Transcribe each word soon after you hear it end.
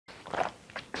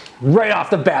right off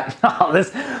the bat.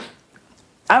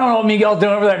 I don't know what Miguel's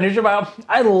doing over there at NutraBio.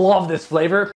 I love this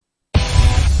flavor.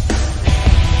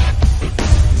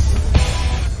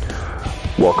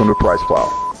 Welcome to Price Plow.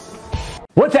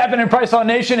 What's happening, Price Plow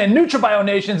Nation and NutraBio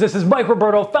Nations? This is Mike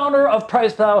Roberto, founder of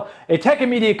Price Plow, a tech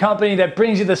and media company that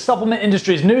brings you the supplement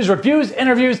industry's news, reviews,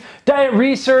 interviews, diet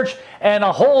research, and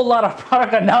a whole lot of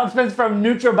product announcements from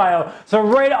NutraBio. So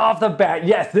right off the bat,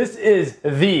 yes, this is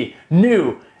the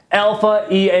new Alpha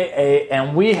EAA,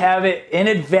 and we have it in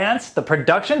advance. The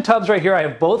production tubs right here, I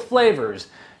have both flavors,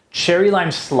 cherry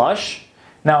lime slush.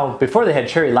 Now, before they had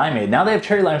cherry limeade, now they have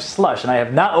cherry lime slush, and I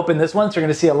have not opened this one, so you're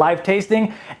going to see a live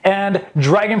tasting, and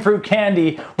Dragonfruit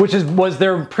Candy, which was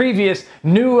their previous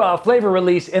new flavor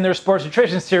release in their sports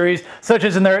nutrition series, such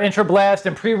as in their Intra Blast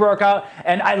and pre-workout,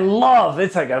 and I love,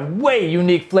 it's like a way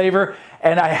unique flavor,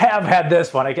 and I have had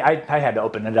this one. I had to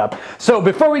open it up. So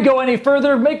before we go any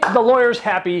further, make the lawyers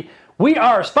happy. We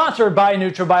are sponsored by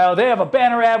NutraBio. They have a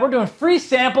banner ad. We're doing free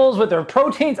samples with their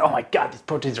proteins. Oh my God, these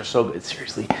proteins are so good,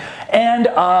 seriously. And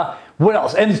what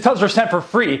else? And these tubs are sent for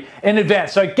free in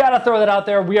advance. So I gotta throw that out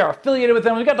there. We are affiliated with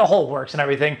them. We got the whole works and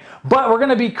everything. But we're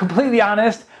gonna be completely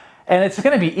honest, and it's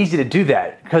gonna be easy to do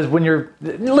that because when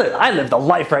I live the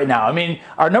life right now. I mean,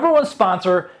 our #1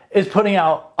 sponsor is putting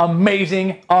out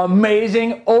amazing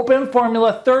open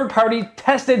formula, third-party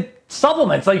tested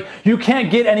supplements. Like, you can't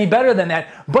get any better than that.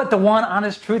 But the one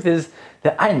honest truth is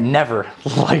that I never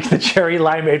like the cherry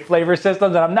limeade flavor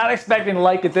systems, and I'm not expecting to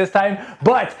like it this time,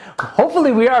 but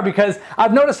hopefully we are, because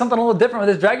I've noticed something a little different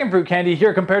with this Dragonfruit Candy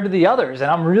here compared to the others, and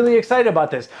I'm really excited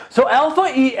about this. So Alpha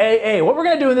EAA, what we're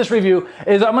gonna do in this review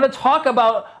is I'm gonna talk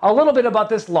about a little bit about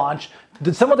this launch,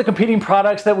 some of the competing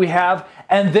products that we have,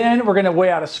 and then we're gonna weigh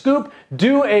out a scoop,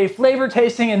 do a flavor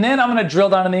tasting, and then I'm gonna drill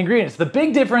down on the ingredients. The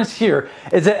big difference here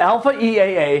is that Alpha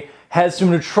EAA has some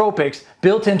nootropics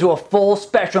built into a full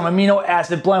spectrum amino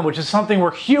acid blend, which is something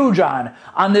we're huge on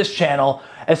this channel,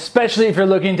 especially if you're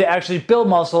looking to actually build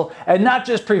muscle and not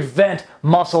just prevent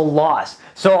muscle loss.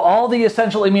 So all the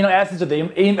essential amino acids are the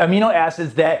amino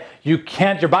acids that your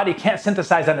body can't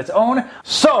synthesize on its own.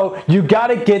 So you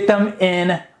gotta get them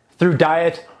in through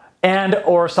diet and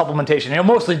or supplementation. You know,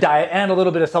 mostly diet and a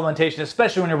little bit of supplementation,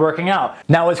 especially when you're working out.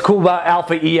 Now, what's cool about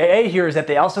Alpha EAA here is that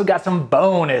they also got some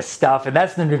bonus stuff, and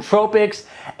that's the nootropics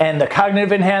and the cognitive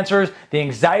enhancers, the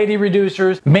anxiety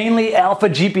reducers, mainly Alpha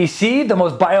GPC, the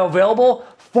most bioavailable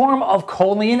form of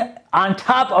choline, on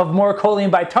top of more choline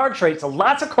by tartrate. So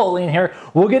lots of choline here.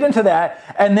 We'll get into that.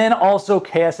 And then also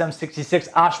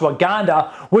KSM66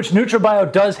 ashwagandha, which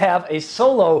NutraBio does have a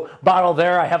solo bottle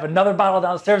there. I have another bottle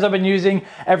downstairs I've been using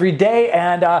every day.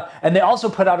 And they also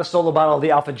put out a solo bottle of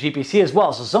the Alpha GPC as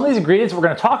well. So some of these ingredients we're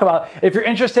going to talk about. If you're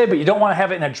interested, but you don't want to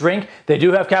have it in a drink, they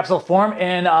do have capsule form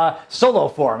and solo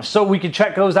form. So we can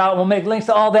check those out. We'll make links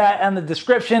to all that in the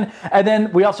description. And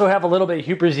then we also have a little bit of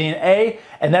huperzine A,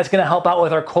 and that's going to help out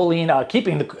with our choline,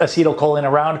 keeping the acetylcholine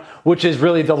around, which is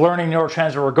really the learning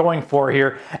neurotransmitter we're going for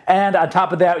here. And on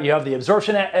top of that, you have the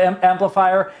absorption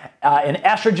amplifier, an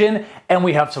estrogen, and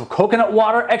we have some coconut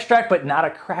water extract, but not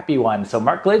a crappy one. So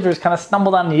Mark Glazer's kind of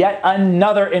stumbled on yet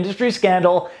another industry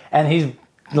scandal, and he's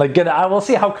like, I will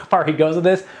see how far he goes with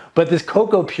this, but this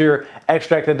cocoa pure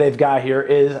extract that they've got here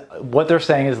is, what they're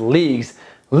saying is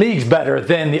leagues better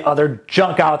than the other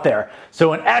junk out there.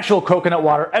 So an actual coconut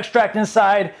water extract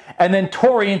inside, and then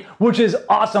taurine, which is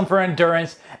awesome for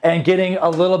endurance and getting a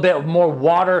little bit more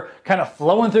water kind of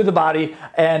flowing through the body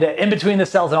and in between the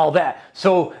cells and all that.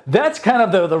 So that's kind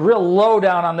of the real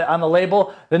lowdown on the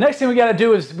label. The next thing we gotta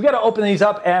do is we gotta open these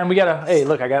up, and we gotta, hey,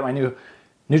 look, I got my new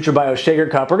NutraBio shaker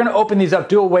cup. We're gonna open these up,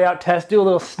 do a weigh out test, do a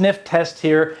little sniff test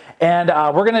here, and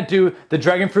we're gonna do the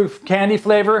Dragonfruit Candy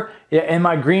flavor in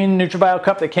my green NutraBio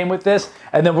cup that came with this,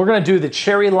 and then we're gonna do the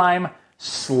cherry lime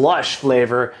slush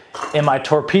flavor in my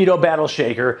Torpedo Battle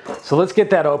Shaker. So let's get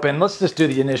that open. Let's just do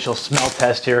the initial smell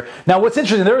test here. Now, what's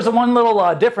interesting, there's one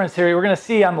little difference here. We're gonna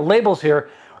see on the labels here,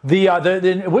 with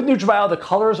NutraBio, the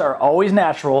colors are always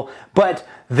natural, but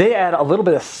they add a little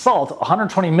bit of salt,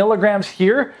 120 milligrams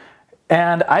here,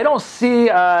 and I don't see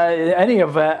any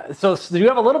of that. So you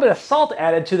have a little bit of salt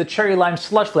added to the cherry lime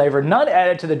slush flavor, none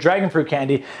added to the Dragonfruit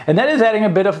Candy, and that is adding a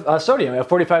bit of sodium. You have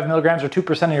 45 milligrams or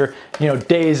 2% of your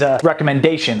day's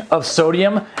recommendation of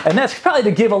sodium, and that's probably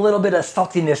to give a little bit of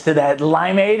saltiness to that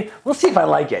limeade. We'll see if I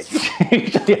like it.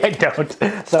 Usually I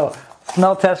don't. So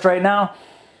smell test right now.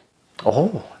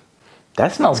 Oh,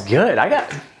 that smells good.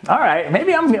 All right,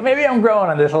 maybe I'm growing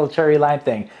on this whole cherry lime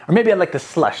thing, or maybe I like the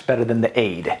slush better than the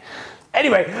aid.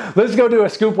 Anyway, let's go do a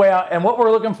scoop weigh out, and what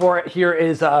we're looking for here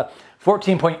is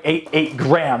 14.88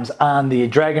 grams on the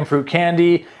Dragonfruit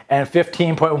Candy and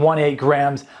 15.18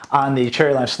 grams on the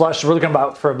cherry lime slush. So we're looking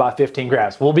for about 15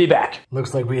 grams. We'll be back.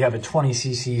 Looks like we have a 20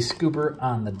 cc scooper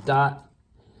on the dot.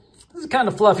 This is kind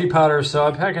of fluffy powder, so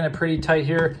I'm packing it pretty tight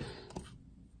here.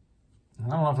 I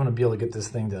don't know if I'm gonna be able to get this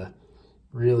thing to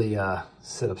really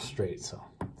sit up straight, so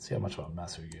let's see how much of a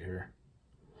mess we get here.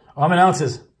 Oh, I'm in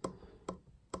ounces.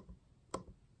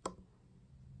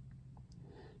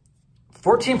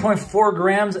 14.4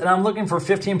 grams, and I'm looking for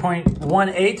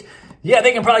 15.18. Yeah,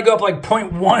 they can probably go up like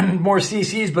 0.1 more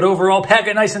cc's, but overall, pack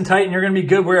it nice and tight, and you're gonna be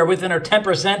good. We are within our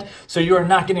 10%, so you are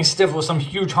not getting stiff with some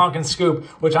huge honking scoop,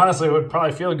 which honestly would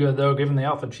probably feel good though, given the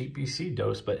Alpha GPC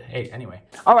dose, but hey, anyway.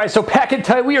 All right, so pack it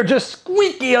tight. We are just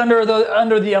squeaky under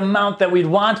the amount that we'd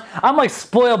want. I'm like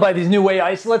spoiled by these new whey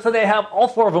isolates that they have. All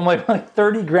 4 of them like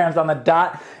 30 grams on the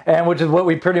dot, and which is what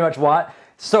we pretty much want.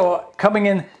 So coming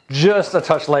in just a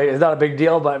touch late is not a big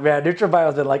deal, but man,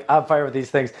 NutraBio's been like on fire with these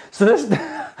things. So this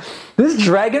this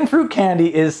Dragonfruit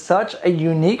Candy is such a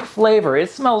unique flavor.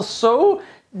 It smells so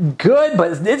good,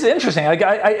 but it's interesting. Like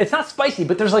it's not spicy,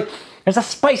 but there's a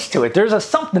spice to it. There's a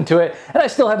something to it, and I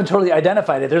still haven't totally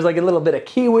identified it. There's like a little bit of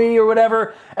kiwi or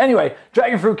whatever. Anyway,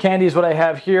 Dragonfruit Candy is what I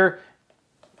have here.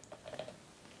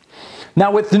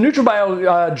 Now with the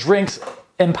NutraBio drinks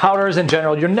and powders in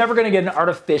general, you're never going to get an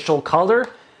artificial color,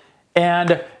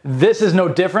 and this is no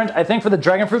different. I think for the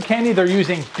Dragonfruit Candy, they're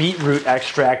using beetroot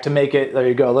extract to make it, there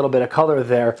you go, a little bit of color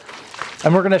there.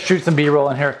 And we're going to shoot some B-roll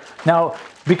in here. Now,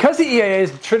 because the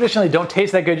EAAs traditionally don't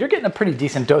taste that good, you're getting a pretty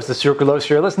decent dose of sucralose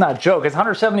here. Let's not joke. It's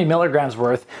 170 milligrams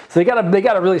worth. So they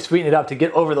gotta really sweeten it up to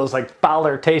get over those like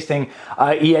fouler tasting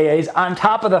EAAs. On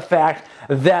top of the fact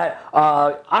that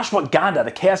ashwagandha,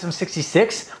 the Chiasm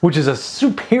 66, which is a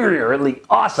superiorly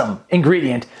awesome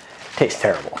ingredient, tastes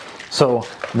terrible. So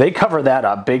they cover that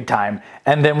up big time.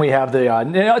 And then we have the,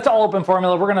 it's all open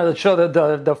formula. We're gonna show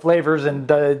the flavors and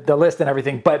the list and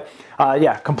everything. But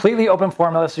yeah, completely open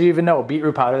formula. So you even know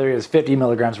beetroot powder there is 50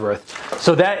 milligrams worth.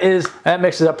 So that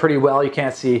mixes up pretty well. You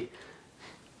can't see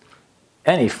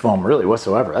any foam really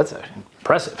whatsoever. That's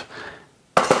impressive.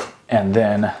 And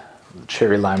then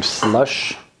cherry lime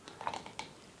slush.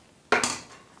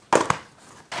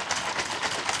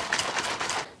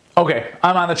 Okay,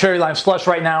 I'm on the cherry lime slush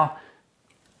right now.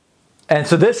 And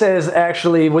so this is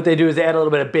actually, what they do is they add a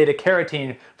little bit of beta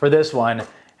carotene for this one.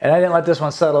 And I didn't let this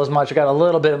one settle as much. I got a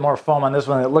little bit more foam on this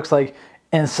one. It looks like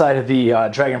inside of the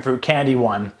Dragonfruit Candy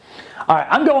one. All right,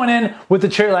 I'm going in with the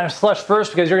cherry lime slush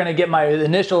first because you're gonna get my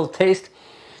initial taste.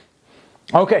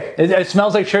 Okay, it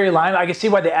smells like cherry lime. I can see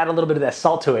why they add a little bit of that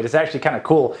salt to it. It's actually kind of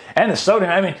cool. And the sodium,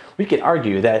 I mean, we could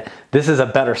argue that this is a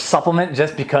better supplement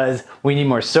just because we need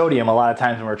more sodium a lot of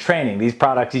times when we're training. These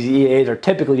products, these EAAs, are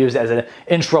typically used as an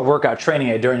intra-workout training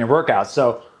aid during your workouts.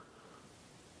 So,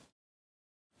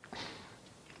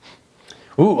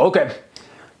 ooh, okay.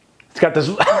 It's got this,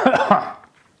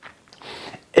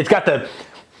 it's got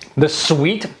the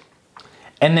sweet,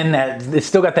 and then it's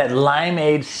still got that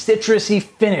limeade citrusy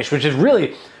finish, which is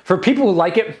really, for people who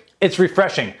like it, it's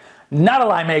refreshing. Not a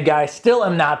limeade guy, still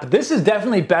am not, but this is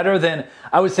definitely better than,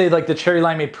 I would say, like the cherry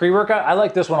limeade pre-workout. I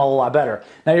like this one a whole lot better.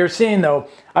 Now you're seeing though,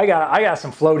 I got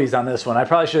some floaties on this one. I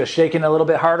probably should have shaken it a little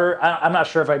bit harder. I'm not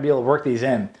sure if I'd be able to work these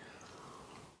in.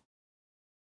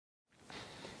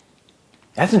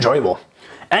 That's enjoyable.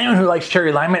 Anyone who likes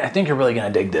cherry limeade, I think you're really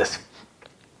gonna dig this.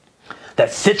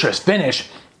 That citrus finish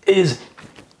is,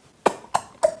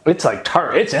 it's like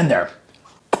tart, it's in there.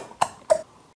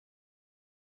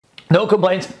 No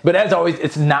complaints, but as always,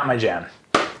 it's not my jam.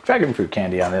 Dragonfruit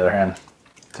Candy, on the other hand.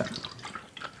 So,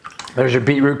 there's your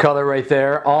beetroot color right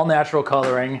there, all natural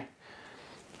coloring.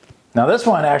 Now this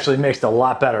one actually mixed a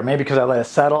lot better, maybe because I let it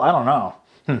settle, I don't know.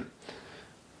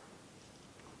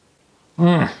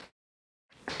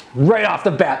 Right off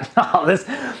the bat, oh, this,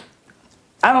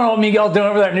 I don't know what Miguel's doing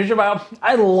over there at NutraBio.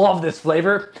 I love this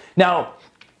flavor. Now,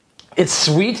 it's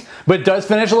sweet, but it does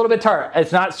finish a little bit tart.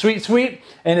 It's not sweet,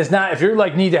 and it's not, if you're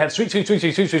like need to have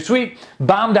sweet,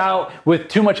 bombed out with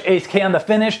too much Ace K on the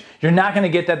finish, you're not gonna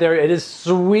get that there. It is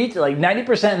sweet, like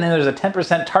 90%, and then there's a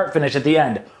 10% tart finish at the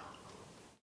end.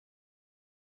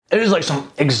 It is like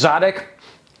some exotic,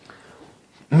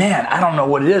 man, I don't know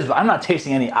what it is, but I'm not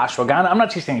tasting any ashwagandha. I'm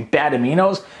not tasting any bad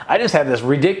aminos. I just have this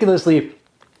ridiculously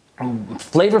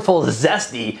flavorful,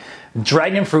 zesty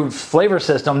dragonfruit flavor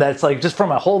system that's like just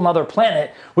from a whole nother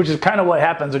planet, which is kind of what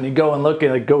happens when you go and look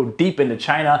and like go deep into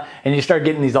China and you start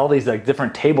getting all these like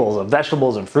different tables of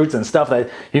vegetables and fruits and stuff that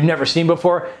you've never seen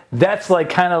before. That's like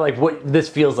kind of like what this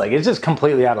feels like. It's just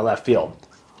completely out of left field.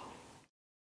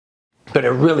 But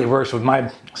it really works with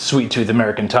my sweet tooth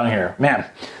American tongue here. Man,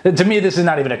 to me, this is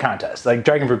not even a contest. Like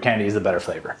Dragonfruit Candy is the better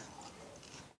flavor.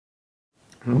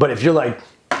 But if you're like,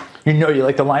 you know you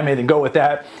like the limeade, then go with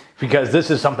that, because this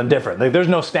is something different. Like, there's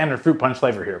no standard fruit punch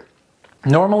flavor here.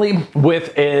 Normally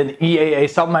with an EAA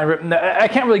supplement, I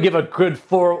can't really give a good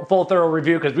full thorough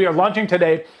review because we are launching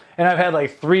today and I've had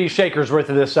like 3 shakers worth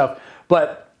of this stuff,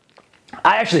 but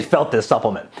I actually felt this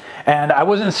supplement, and I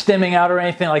wasn't stimming out or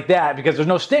anything like that because there's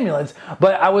no stimulants,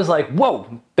 but I was like,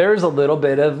 whoa, there's a little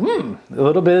bit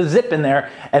of zip in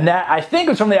there, and that I think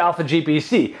was from the Alpha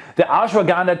GPC. The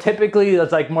ashwagandha typically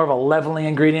is like more of a leveling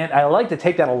ingredient. I like to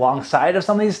take that alongside of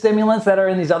some of these stimulants that are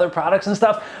in these other products and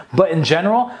stuff, but in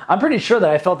general, I'm pretty sure that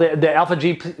I felt the Alpha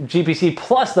GPC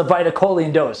plus the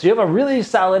VitaCholine dose. So you have a really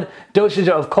solid dosage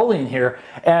of choline here,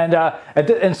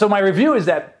 and so my review is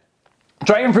that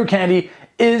Dragonfruit Candy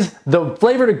is the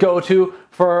flavor to go to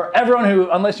for everyone who,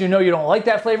 unless you know you don't like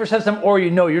that flavor system or you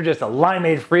know you're just a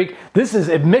limeade freak.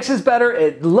 It mixes better,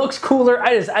 it looks cooler.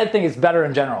 I think it's better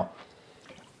in general.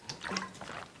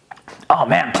 Oh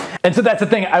man. And so that's the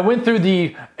thing. I went through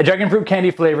the Dragonfruit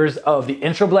Candy flavors of the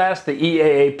Intra, the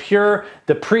EAA Pure,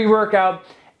 the pre-workout,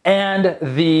 and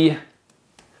the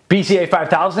BCAA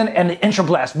 5000, and the Intra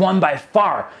won by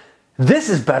far. This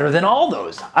is better than all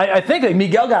those. I think that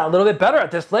Miguel got a little bit better at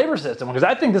this flavor system because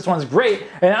I think this one's great.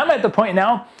 And I'm at the point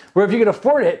now where if you could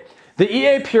afford it, the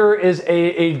EAA Pure is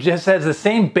just has the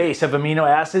same base of amino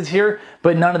acids here,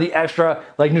 but none of the extra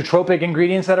like nootropic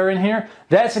ingredients that are in here.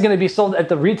 That's going to be sold at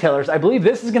the retailers. I believe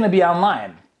this is going to be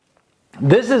online.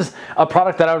 This is a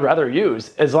product that I would rather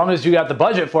use as long as you got the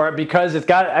budget for it because it's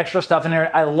got extra stuff in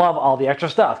there. I love all the extra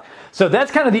stuff. So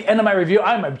that's kind of the end of my review.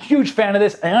 I'm a huge fan of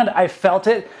this and I felt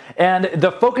it, and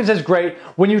the focus is great.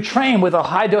 When you train with a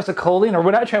high dose of choline, or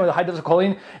when I train with a high dose of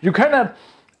choline,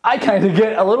 I kind of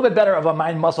get a little bit better of a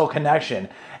mind-muscle connection.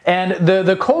 And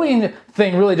the choline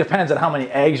thing really depends on how many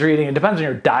eggs you're eating. It depends on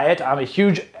your diet. I'm a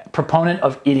huge proponent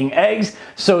of eating eggs,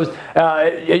 so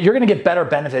you're going to get better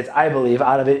benefits, I believe,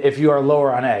 out of it if you are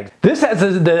lower on eggs. This has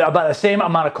about the same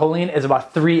amount of choline as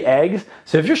about 3 eggs,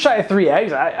 so if you're shy of 3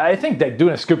 eggs, I think that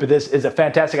doing a scoop of this is a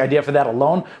fantastic idea for that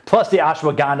alone, plus the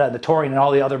ashwagandha, the taurine, and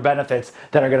all the other benefits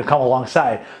that are going to come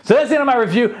alongside. So that's the end of my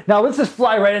review. Now let's just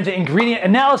fly right into ingredient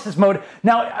analysis mode.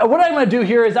 Now what I'm going to do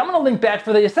here is I'm going to link back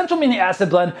for the essential amino acid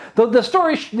blend. The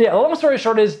long story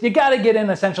short is you got to get in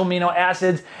essential amino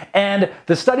acids, and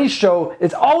the studies show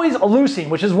it's always leucine,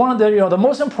 which is one of the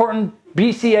most important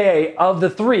BCAA of the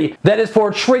 3 that is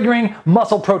for triggering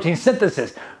muscle protein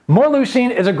synthesis. More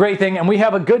leucine is a great thing, and we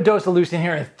have a good dose of leucine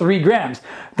here in 3 grams.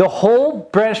 The whole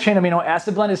branched chain amino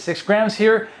acid blend is 6 grams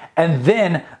here, and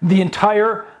then the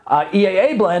entire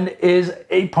EAA blend is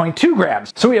 8.2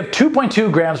 grams. So we have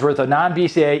 2.2 grams worth of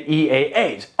non-BCAA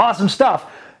EAAs. Awesome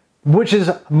stuff, which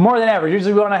is more than average.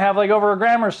 Usually we want to have like over a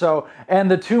gram or so, and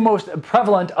the 2 most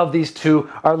prevalent of these 2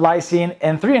 are lysine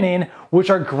and threonine, which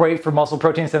are great for muscle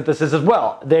protein synthesis as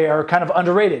well. They are kind of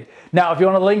underrated. Now, if you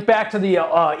want to link back to the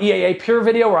EAA Pure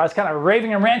video where I was kind of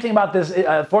raving and ranting about this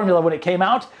formula when it came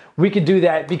out, we could do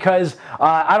that because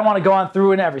I don't want to go on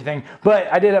through and everything,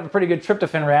 but I did have a pretty good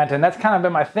tryptophan rant, and that's kind of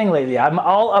been my thing lately. I'm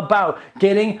all about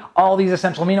getting all these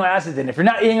essential amino acids in. If you're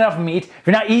not eating enough meat, if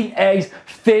you're not eating eggs,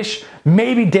 fish,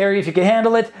 maybe dairy if you can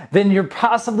handle it, then you're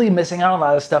possibly missing out on a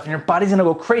lot of stuff, and your body's going to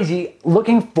go crazy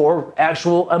looking for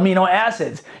actual amino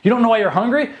acids. You don't know why you're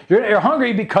hungry? You're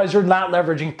hungry because you're not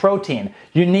leveraging protein.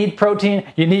 You need protein,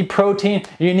 you need protein,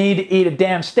 you need to eat a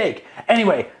damn steak.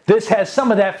 Anyway, this has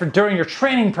some of that for during your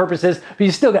training purposes, but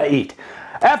you still gotta eat.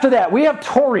 After that, we have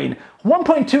taurine,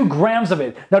 1.2 grams of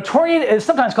it. Now, taurine is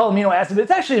sometimes called amino acid, but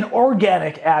it's actually an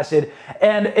organic acid,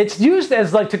 and it's used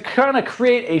as like to kind of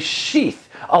create a sheath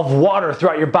of water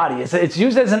throughout your body. It's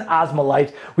used as an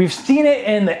osmolyte. We've seen it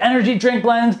in the energy drink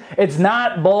blends. It's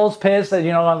not Bull's Piss,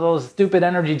 those stupid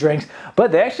energy drinks,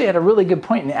 but they actually had a really good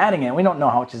point in adding it. We don't know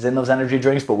how much is in those energy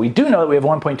drinks, but we do know that we have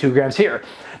 1.2 grams here.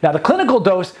 Now, the clinical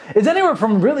dose is anywhere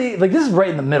from this is right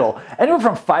in the middle, anywhere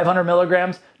from 500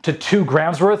 milligrams to 2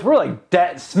 grams worth. We're like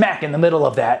dead smack in the middle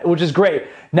of that, which is great.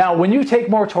 Now, when you take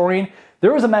more taurine,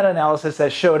 there was a meta-analysis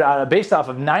that showed based off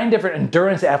of 9 different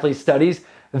endurance athlete studies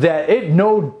that it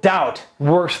no doubt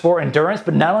works for endurance,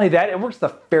 but not only that, it works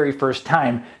the very first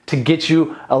time to get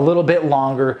you a little bit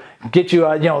longer, get you,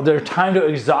 their time to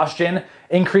exhaustion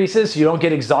increases so you don't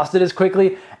get exhausted as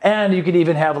quickly, and you could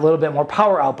even have a little bit more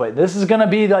power output. This is gonna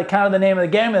be like kind of the name of the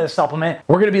game of this supplement.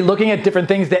 We're gonna be looking at different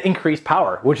things that increase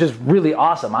power, which is really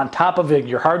awesome. On top of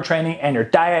your hard training and your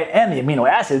diet and the amino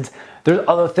acids, there's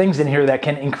other things in here that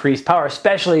can increase power,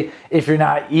 especially if you're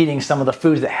not eating some of the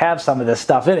foods that have some of this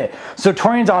stuff in it. So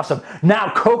taurine's awesome.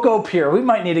 Now, Cocoa Pure. We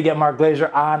might need to get Mark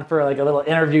Glazer on for like a little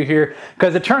interview here,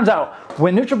 because it turns out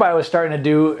when NutraBio was starting to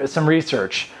do some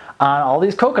research on all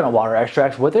these coconut water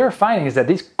extracts, what they were finding is that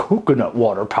these coconut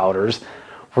water powders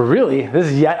really, this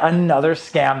is yet another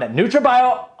scam that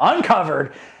NutraBio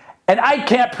uncovered, and I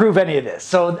can't prove any of this.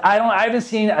 So I haven't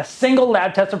seen a single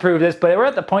lab test to prove this, but we're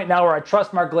at the point now where I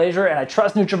trust Mark Glazer and I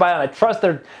trust NutraBio and I trust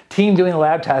their team doing the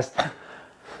lab test.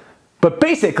 But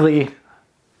basically,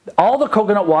 all the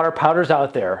coconut water powders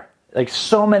out there, like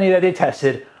so many that they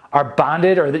tested, are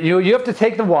bonded, or that you have to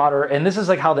take the water, and this is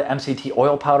like how the MCT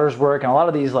oil powders work, and a lot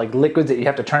of these like liquids that you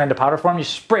have to turn into powder form, you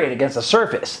spray it against the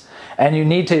surface, and you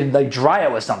need to like dry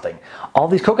it with something. All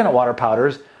these coconut water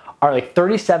powders are like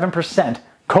 37%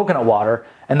 coconut water,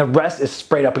 and the rest is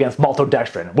sprayed up against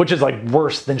maltodextrin, which is like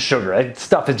worse than sugar. That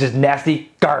stuff is just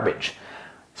nasty garbage.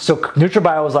 So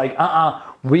NutraBio was like,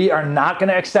 we are not going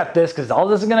to accept this, because all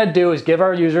this is going to do is give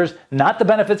our users not the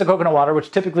benefits of coconut water,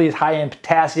 which typically is high in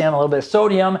potassium, a little bit of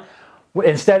sodium.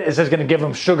 Instead, it's just going to give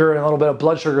them sugar and a little bit of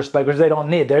blood sugar spike, which they don't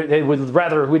need. We'd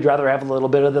rather have a little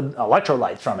bit of the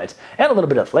electrolytes from it and a little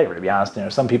bit of flavor, to be honest. You know,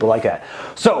 some people like that.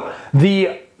 So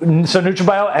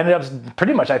NutraBio ended up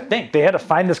pretty much, I think, they had to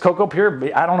find this Cocoa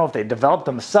Pure. I don't know if they developed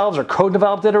themselves or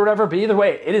co-developed it or whatever, but either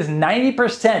way, it is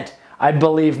 90%, I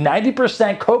believe,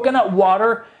 90% coconut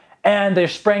water, and they're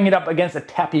spraying it up against a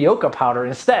tapioca powder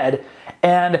instead.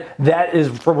 And that is,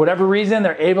 for whatever reason,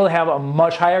 they're able to have a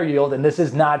much higher yield, and this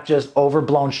is not just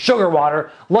overblown sugar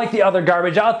water like the other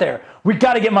garbage out there. We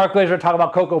got to get Mark Glazer to talk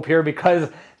about Cocoa Pure,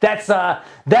 because that's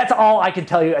all I can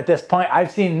tell you at this point. I've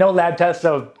seen no lab tests,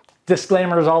 so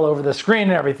disclaimers all over the screen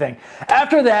and everything.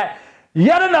 After that,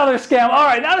 yet another scam. All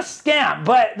right, not a scam,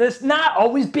 but this not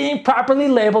always being properly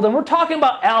labeled, and we're talking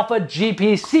about Alpha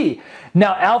GPC.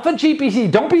 Now, Alpha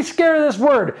GPC, don't be scared of this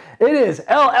word. It is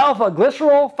L-alpha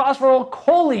glycerol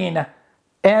phosphorylcholine,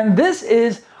 and this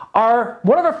is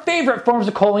one of our favorite forms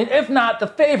of choline, if not the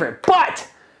favorite. But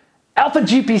Alpha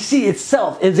GPC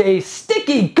itself is a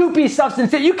sticky, goopy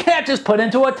substance that you can't just put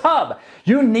into a tub.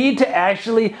 You need to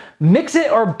actually mix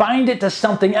it or bind it to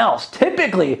something else.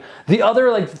 Typically, the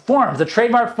other forms, the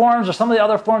trademark forms or some of the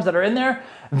other forms that are in there,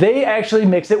 they actually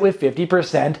mix it with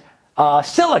 50%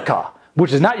 silica,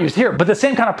 which is not used here, but the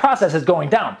same kind of process is going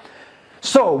down.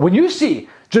 So when you see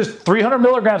just 300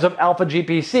 milligrams of Alpha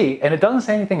GPC and it doesn't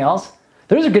say anything else,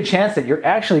 there's a good chance that you're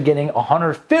actually getting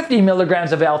 150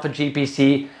 milligrams of Alpha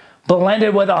GPC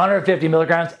blended with 150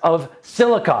 milligrams of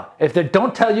silica. If they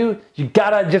don't tell you, you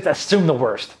gotta just assume the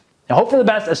worst. And hope for the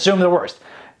best, assume the worst.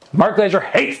 Mark Glazer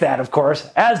hates that, of course,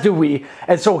 as do we.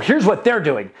 And so here's what they're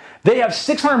doing. They have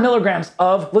 600 milligrams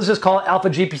of, let's just call it Alpha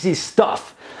GPC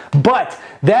stuff, but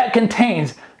that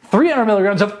contains 300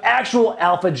 milligrams of actual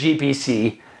Alpha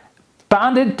GPC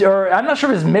bonded, or I'm not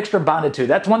sure if it's mixed or bonded to.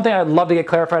 That's one thing I'd love to get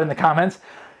clarified in the comments,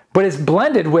 but it's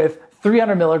blended with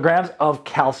 300 milligrams of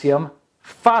calcium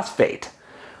phosphate,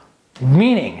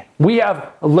 meaning we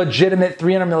have a legitimate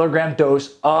 300 milligram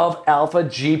dose of Alpha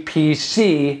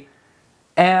GPC,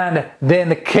 and then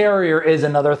the carrier is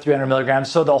another 300 milligrams,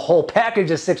 so the whole package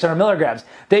is 600 milligrams.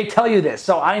 They tell you this,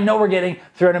 so I know we're getting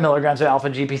 300 milligrams of Alpha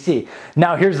GPC.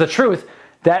 Now here's the truth,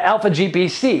 that Alpha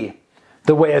GPC,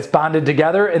 the way it's bonded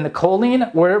together in the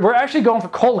choline, we're actually going for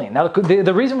choline. Now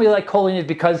the reason we like choline is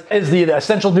because it's the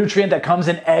essential nutrient that comes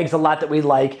in eggs a lot that we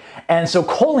like, and so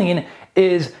choline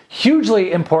is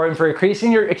hugely important for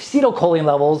increasing your acetylcholine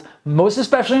levels, most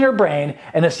especially in your brain,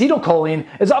 and acetylcholine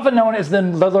is often known as the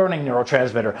learning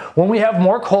neurotransmitter. When we have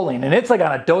more choline, and it's like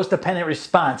on a dose-dependent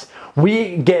response,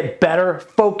 we get better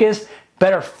focus,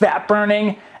 better fat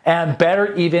burning, and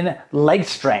better even leg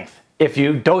strength if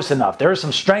you dose enough. There are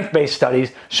some strength-based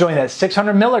studies showing that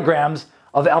 600 milligrams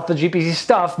of Alpha GPC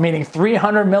stuff, meaning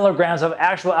 300 milligrams of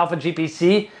actual Alpha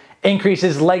GPC,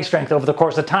 increases leg strength over the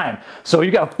course of time. So you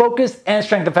got focus and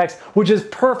strength effects, which is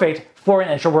perfect for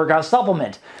an intra-workout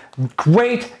supplement.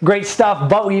 Great, great stuff,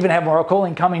 but we even have more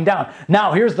choline coming down.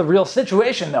 Now here's the real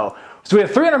situation though. So we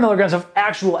have 300 milligrams of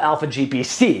actual Alpha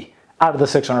GPC out of the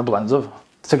 600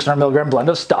 milligram blend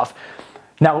of stuff.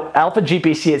 Now Alpha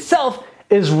GPC itself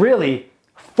is really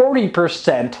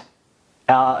 40%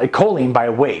 choline by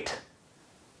weight,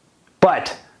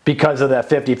 but because of that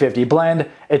 50-50 blend,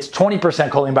 it's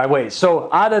 20% choline by weight. So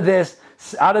out of this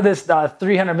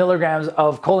 300 milligrams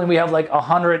of choline, we have like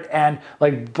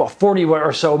 140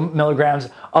 or so milligrams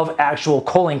of actual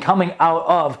choline coming out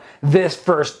of this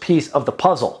first piece of the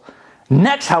puzzle.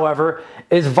 Next, however,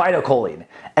 is VitaCholine,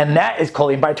 and that is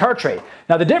choline bitartrate.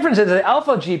 Now the difference is that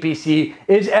Alpha GPC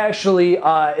is actually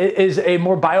is a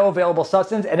more bioavailable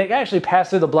substance, and it actually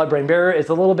passes through the blood-brain barrier. It's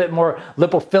a little bit more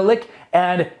lipophilic,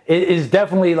 and it is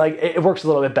definitely it works a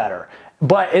little bit better.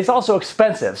 but it's also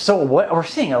expensive. So what we're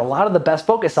seeing, a lot of the best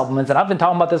focus supplements, and I've been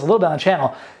talking about this a little bit on the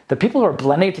channel, the people who are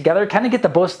blending it together kind of get the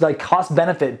most like cost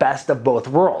benefit best of both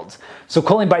worlds. So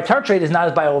choline bitartrate is not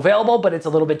as bioavailable, but it's a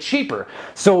little bit cheaper.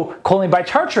 So choline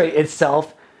bitartrate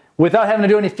itself, without having to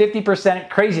do any 50%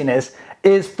 craziness,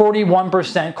 is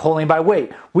 41% choline by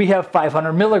weight. We have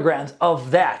 500 milligrams of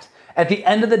that. At the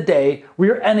end of the day, we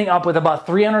are ending up with about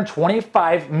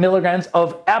 325 milligrams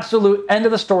of absolute end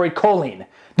of the story choline.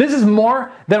 This is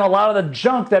more than a lot of the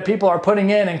junk that people are putting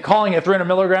in and calling it 300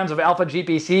 milligrams of Alpha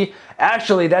GPC.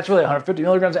 Actually, that's really 150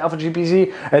 milligrams of Alpha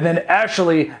GPC. And then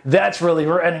actually, that's really,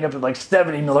 we're ending up with like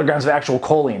 70 milligrams of actual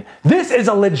choline. This is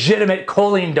a legitimate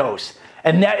choline dose.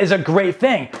 And that is a great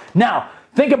thing. Now,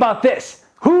 think about this.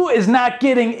 Who is not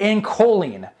getting in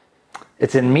choline?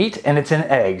 It's in meat and it's in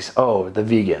eggs. Oh, the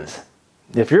vegans.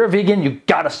 If you're a vegan, you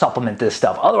gotta supplement this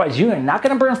stuff. Otherwise, you are not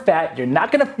gonna burn fat, you're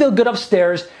not gonna feel good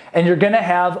upstairs, and you're gonna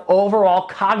have overall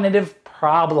cognitive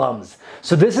problems.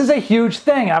 So this is a huge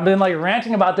thing. I've been like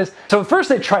ranting about this. So first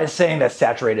they tried saying that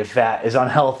saturated fat is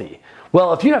unhealthy.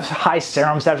 Well, if you have high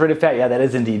serum saturated fat, yeah, that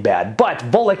is indeed bad. But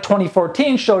Volek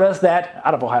 2014 showed us that,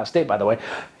 out of Ohio State, by the way,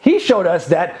 he showed us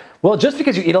that, well, just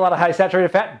because you eat a lot of high saturated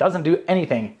fat doesn't do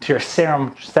anything to your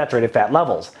serum saturated fat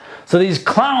levels. So these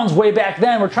clowns way back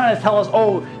then were trying to tell us,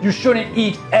 oh, you shouldn't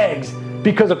eat eggs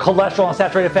because of cholesterol and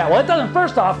saturated fat. Well, it doesn't.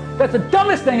 First off, that's the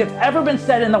dumbest thing that's ever been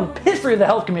said in the history of the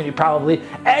health community, probably.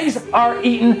 Eggs are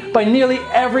eaten by nearly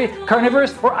every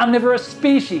carnivorous or omnivorous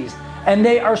species, and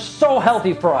they are so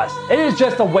healthy for us. It is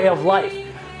just a way of life.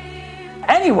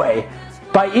 Anyway,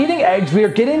 by eating eggs, we are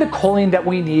getting the choline that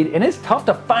we need, and it's tough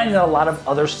to find in a lot of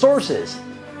other sources.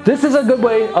 This is a good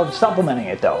way of supplementing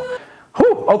it, though.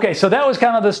 Whew. Okay, so that was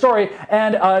kind of the story,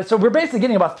 and so we're basically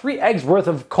getting about 3 eggs worth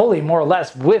of choline, more or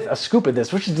less, with a scoop of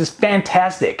this, which is just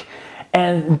fantastic.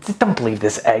 And don't believe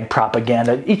this egg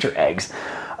propaganda. Eat your eggs.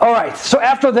 All right, so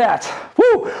after that,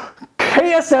 whoo,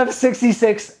 KSF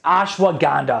 66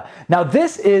 ashwagandha. Now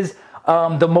this is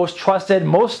the most trusted,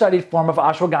 most studied form of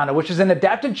ashwagandha, which is an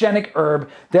adaptogenic herb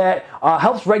that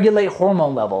helps regulate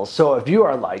hormone levels. So if you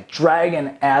are like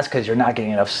dragging ass because you're not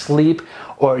getting enough sleep,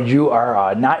 or you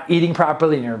are not eating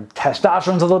properly and your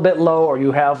testosterone's a little bit low, or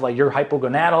you have like you're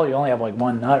hypogonadal, you only have like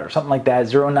 1 nut or something like that,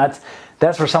 0 nuts,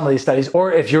 that's for some of these studies.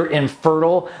 Or if you're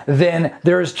infertile, then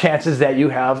there's chances that you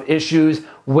have issues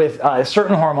with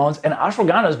certain hormones, and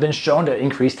ashwagandha has been shown to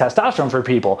increase testosterone for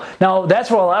people. Now, that's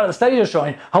what a lot of the studies are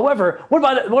showing. However, what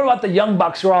about the young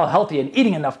bucks who are all healthy and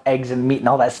eating enough eggs and meat and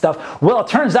all that stuff? Well, it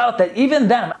turns out that even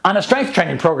them, on a strength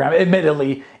training program,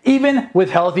 admittedly, even with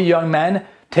healthy young men,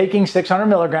 taking 600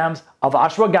 milligrams of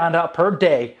ashwagandha per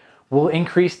day will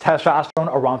increase testosterone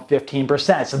around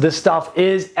 15%. So this stuff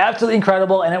is absolutely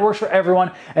incredible, and it works for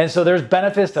everyone. And so there's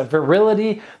benefits to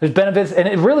virility, there's benefits, and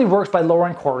it really works by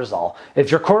lowering cortisol.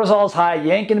 If your cortisol is high,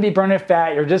 you ain't gonna be burning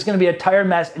fat, you're just gonna be a tired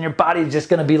mess, and your body's just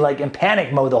gonna be like in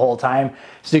panic mode the whole time.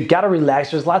 So you gotta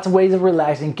relax. There's lots of ways of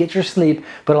relaxing, get your sleep,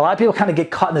 but a lot of people kind of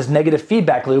get caught in this negative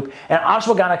feedback loop, and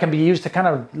ashwagandha can be used to kind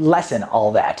of lessen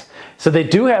all that. So they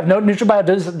do have,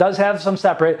 NutraBio does have some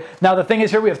separate. Now the thing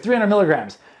is here, we have 300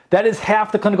 milligrams. That is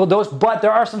half the clinical dose, but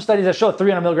there are some studies that show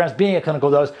 300 milligrams being a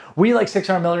clinical dose. We like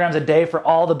 600 milligrams a day for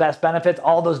all the best benefits,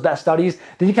 all those best studies.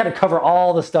 Then you kind of cover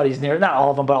all the studies not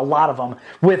all of them, but a lot of them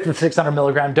with the 600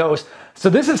 milligram dose. So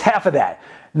this is half of that.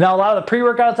 Now, a lot of the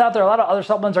pre-workouts out there, a lot of other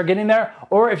supplements are getting there.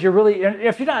 Or if you're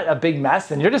not a big mess,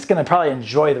 then you're just gonna probably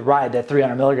enjoy the ride that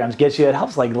 300 milligrams gets you. It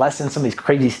helps like lessen some of these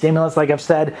crazy stimulants, like I've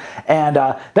said, and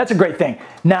that's a great thing.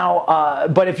 Now,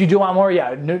 but if you do want more,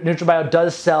 yeah, NutraBio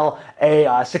does sell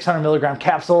a 600 milligram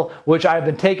capsule, which I've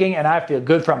been taking, and I feel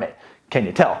good from it. Can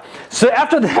you tell? So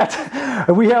after that,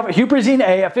 we have Huperzine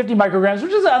A at 50 micrograms,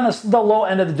 which is on the low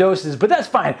end of the doses, but that's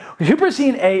fine.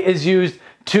 Huperzine A is used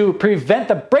to prevent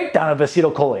the breakdown of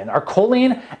acetylcholine. Our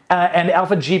choline and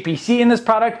Alpha GPC in this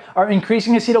product are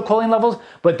increasing acetylcholine levels,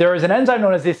 but there is an enzyme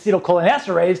known as the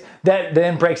acetylcholinesterase that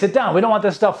then breaks it down. We don't want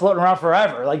this stuff floating around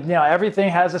forever. Like, you know, everything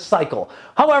has a cycle.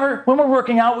 However, when we're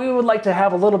working out, we would like to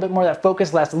have a little bit more of that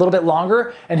focus last a little bit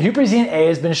longer, and Huperzine A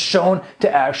has been shown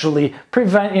to actually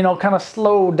prevent, you know, kind of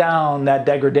slow down that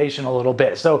degradation a little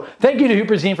bit. So thank you to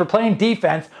Huperzine for playing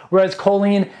defense, whereas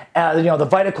choline, you know, the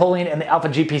VitaCholine and the Alpha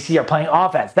GPC are playing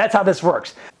offense. That's how this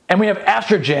works. And we have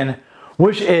estrogen,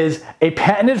 which is a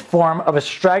patented form of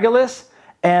astragalus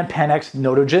and Panax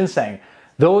notoginseng.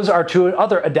 Those are 2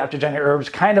 other adaptogenic herbs,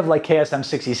 kind of like KSM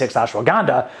 66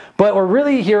 ashwagandha, but we're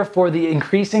really here for the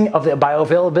increasing of the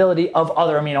bioavailability of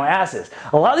other amino acids.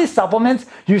 A lot of these supplements,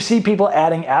 you see people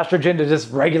adding estrogen to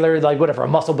just regular, like whatever, a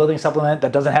muscle building supplement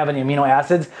that doesn't have any amino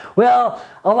acids. Well,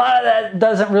 a lot of that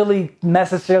doesn't really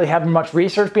necessarily have much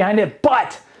research behind it,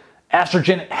 but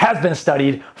estrogen has been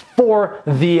studied for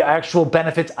the actual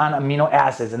benefits on amino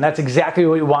acids, and that's exactly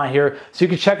what we want here. So you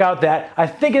can check out that. I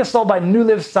think it's sold by New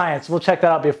Live Science. We'll check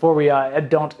that out before we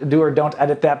don't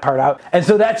edit that part out. And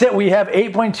so that's it. We have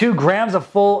 8.2 grams of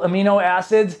full amino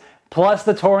acids, plus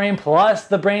the taurine, plus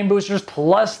the brain boosters,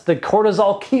 plus the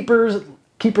cortisol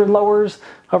keeper lowers,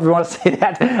 however you want to say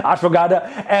that,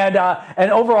 ashwagandha,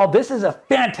 and overall this is a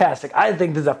fantastic, I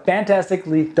think this is a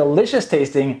fantastically delicious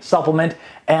tasting supplement,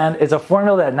 and it's a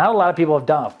formula that not a lot of people have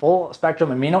done, a full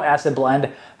spectrum amino acid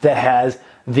blend that has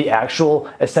the actual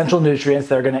essential nutrients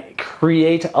that are going to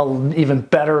create an even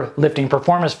better lifting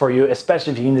performance for you,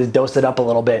 especially if you can just dose it up a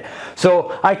little bit.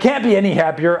 So I can't be any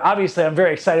happier. Obviously, I'm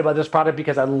very excited about this product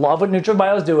because I love what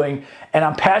NutraBio is doing, and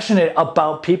I'm passionate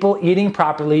about people eating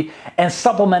properly and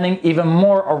supplementing even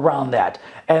more around that.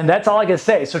 And that's all I can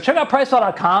say. So check out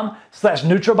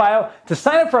priceflow.com/NutraBio to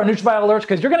sign up for our NutraBio alerts,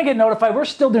 because you're going to get notified. We're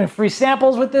still doing free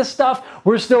samples with this stuff.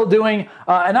 We're still doing,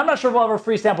 and I'm not sure if we'll ever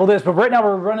free sample this, but right now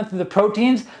we're running through the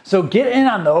proteins. So get in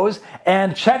on those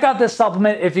and check out this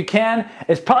supplement if you can.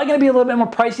 It's probably going to be a little bit more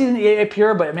pricey than the EAA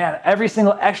Pure, but man, every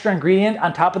single extra ingredient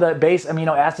on top of the base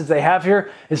amino acids they have here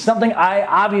is something I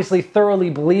obviously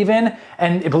thoroughly believe in,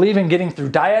 and believe in getting through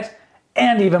diet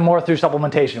and even more through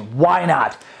supplementation. Why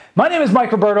not? My name is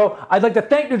Mike Roberto. I'd like to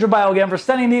thank NutraBio again for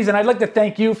sending these, and I'd like to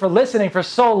thank you for listening for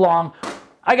so long.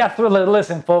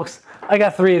 Listen, folks, I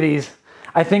got 3 of these.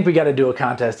 I think we got to do a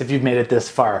contest if you've made it this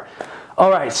far.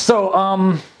 All right,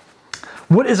 so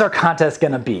what is our contest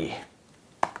going to be?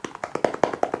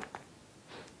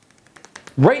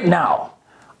 Right now,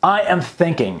 I am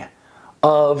thinking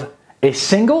of a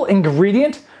single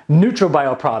ingredient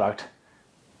NutraBio product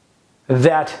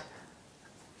that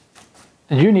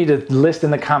you need to list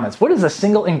in the comments. What is a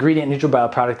single ingredient NutraBio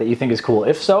product that you think is cool?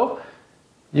 If so,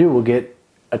 you will get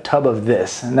a tub of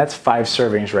this, and that's 5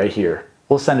 servings right here.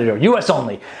 We'll send it over, US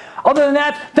only. Other than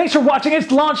that, thanks for watching.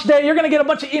 It's launch day. You're gonna get a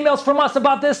bunch of emails from us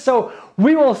about this, so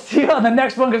we will see you on the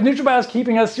next one, because NutraBio is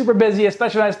keeping us super busy,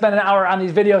 especially when I spend an hour on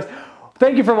these videos.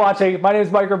 Thank you for watching. My name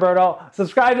is Mike Roberto.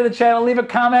 Subscribe to the channel, leave a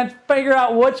comment, figure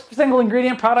out which single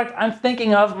ingredient product I'm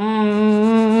thinking of,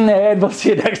 and we'll see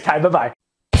you next time. Bye-bye.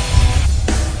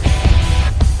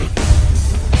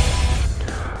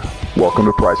 Welcome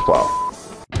to Price Plow.